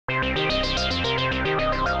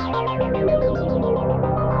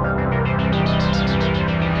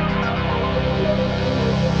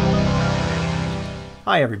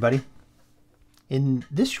Hi everybody. In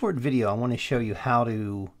this short video I want to show you how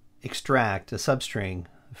to extract a substring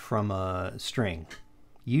from a string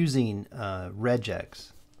using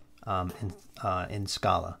regex in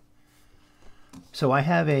Scala. So I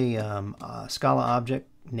have a Scala object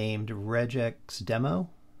named Regex demo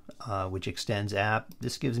which extends app.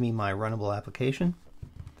 This gives me my runnable application.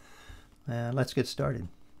 Let's get started.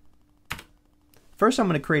 First I'm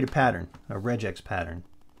going to create a pattern, a regex pattern.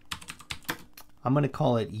 I'm going to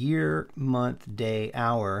call it year, month, day,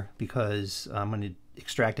 hour because I'm going to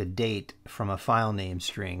extract a date from a file name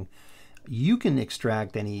string. You can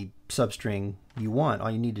extract any substring you want. All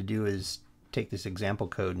you need to do is take this example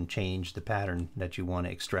code and change the pattern that you want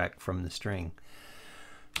to extract from the string.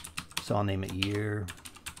 So I'll name it year,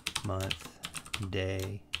 month,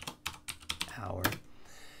 day, hour.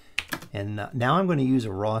 And now I'm going to use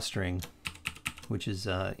a raw string, which is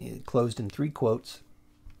closed in 3 quotes,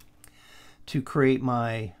 to create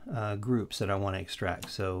my groups that I want to extract.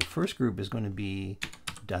 So first group is going to be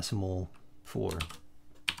decimal 4.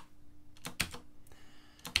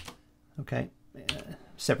 Okay,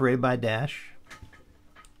 separated by a dash.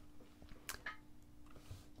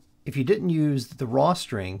 If you didn't use the raw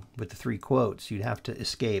string with the 3 quotes, you'd have to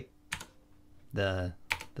escape the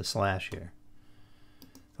slash here.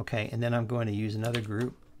 Okay, and then I'm going to use another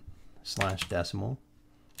group, slash decimal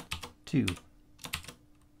 2.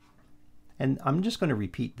 And I'm just going to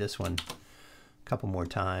repeat this one a couple more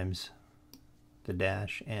times, the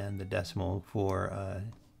dash and the decimal for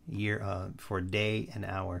year, for day and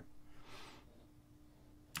hour.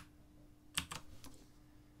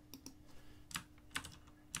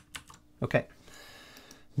 Okay,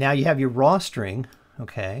 now you have your raw string,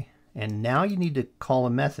 okay, and now you need to call a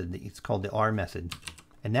method. It's called the R method,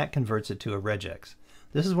 and that converts it to a regex.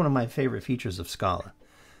 This is one of my favorite features of Scala,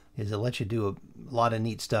 is it lets you do a lot of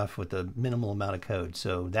neat stuff with a minimal amount of code.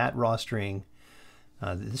 So that raw string,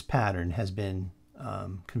 this pattern has been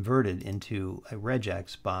converted into a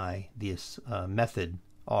regex by this method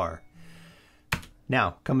R.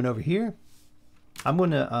 Now coming over here, I'm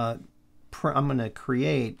going to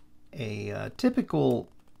create a typical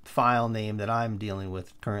file name that I'm dealing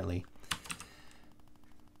with currently.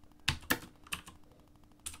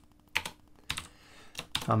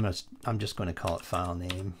 I'm just going to call it file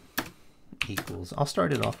name equals. I'll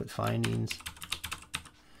start it off with findings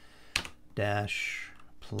dash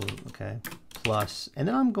okay plus, and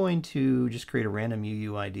then I'm going to just create a random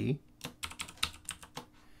UUID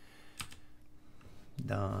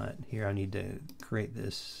dot. Here I need to create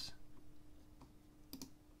this.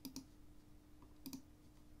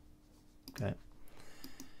 Okay.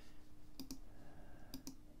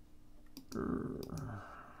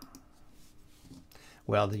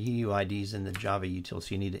 Well, the UUID is in the Java util, so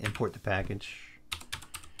you need to import the package.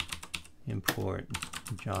 Import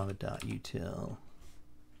java.util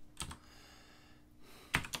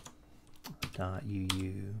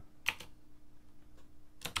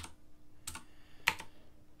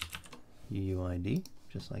UUID,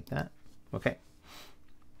 just like that. Okay.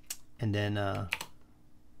 And then I'm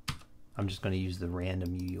just going to use the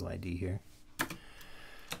random UUID here.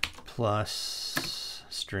 Plus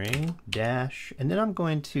string dash, and then I'm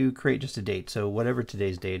going to create just a date. So whatever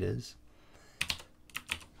today's date is,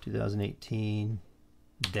 2018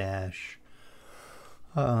 dash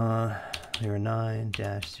 09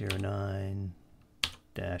 dash 09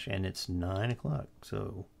 dash, and it's 9 o'clock,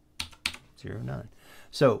 so 09.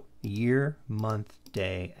 So year, month,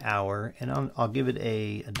 day, hour, and I'll give it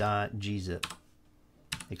a .gzip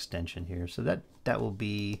extension here. So that will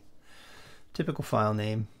be typical file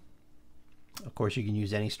name. Of course, you can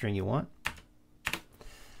use any string you want.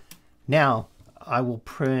 Now I will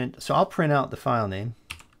print, so I'll print out the file name.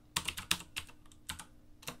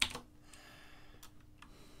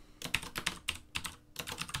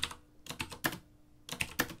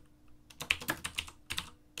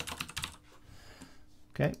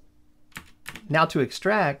 Okay. Now to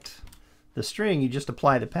extract the string, you just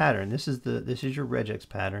apply the pattern. This is your regex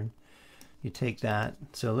pattern. You take that.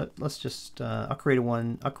 So let's just I'll create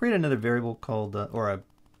another variable called or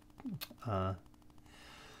a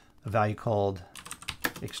value called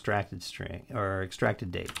extracted string or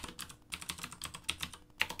extracted date.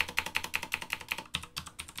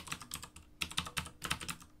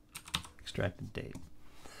 Extracted date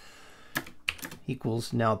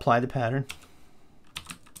equals, now apply the pattern,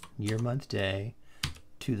 year, month, day,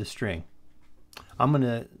 to the string. I'm going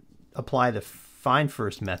to apply the find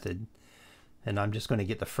first method, and I'm just going to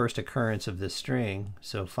get the first occurrence of this string,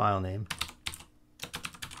 so file name,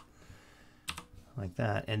 like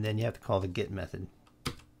that, and then you have to call the get method.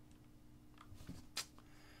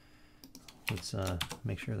 Let's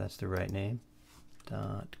make sure that's the right name.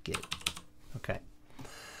 .get. Okay.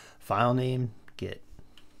 File name, get.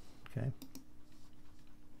 Okay.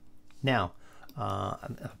 Now, I'll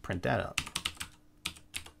print that up.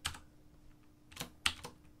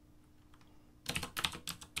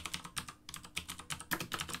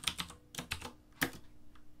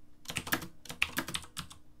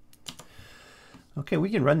 Okay, we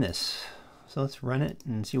can run this. So let's run it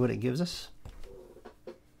and see what it gives us.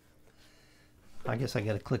 I guess I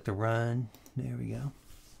got to click the run. There we go.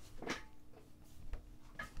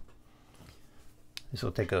 This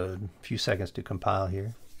will take a few seconds to compile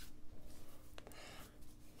here.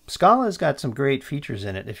 Scala's got some great features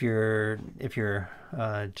in it. If you're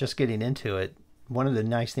just getting into it, one of the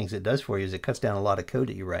nice things it does for you is it cuts down a lot of code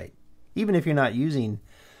that you write. Even if you're not using,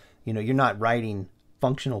 you're not writing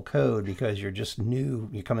functional code because you're just new,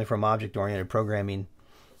 you're coming from object-oriented programming,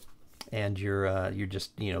 and you're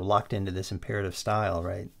just locked into this imperative style,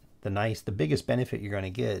 right? The biggest benefit you're going to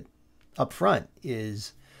get up front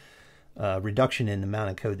is reduction in the amount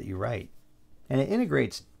of code that you write, and it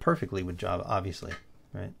integrates perfectly with Java, obviously,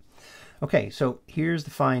 right? Okay, so here's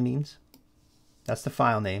the findings. That's the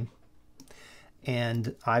file name,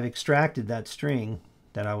 and I've extracted that string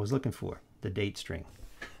that I was looking for, the date string.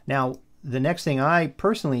 Now, the next thing I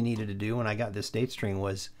personally needed to do when I got this date string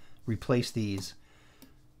was replace these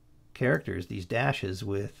characters, these dashes,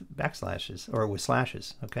 with backslashes or with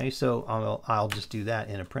slashes. Okay, so I'll just do that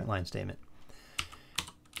in a print line statement.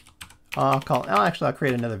 I'll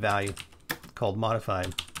create another value called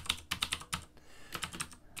modified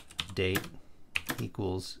date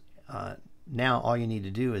equals. Now all you need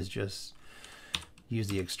to do is just use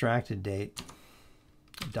the extracted date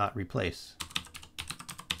dot replace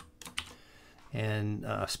and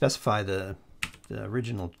specify the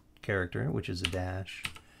original character, which is a dash,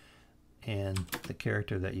 and the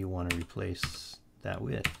character that you want to replace that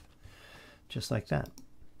with, just like that.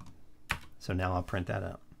 So now I'll print that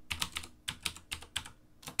out.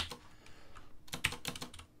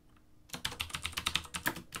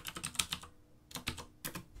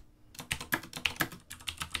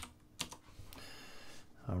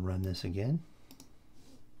 I'll run this again.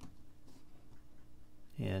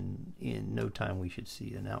 And in no time we should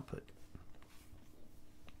see an output.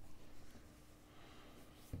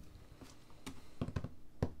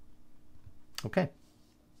 Okay,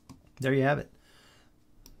 there you have it.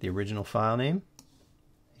 The original file name,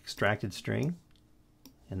 extracted string,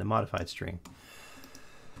 and the modified string.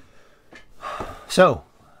 So,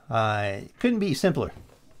 it couldn't be simpler.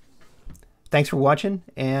 Thanks for watching,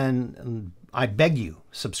 and I beg you,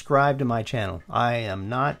 subscribe to my channel. I am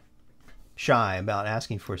not shy about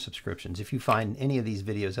asking for subscriptions. If you find any of these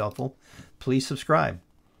videos helpful, please subscribe.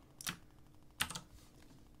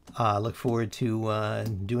 I look forward to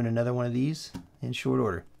doing another one of these in short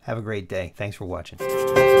order. Have a great day. Thanks for watching.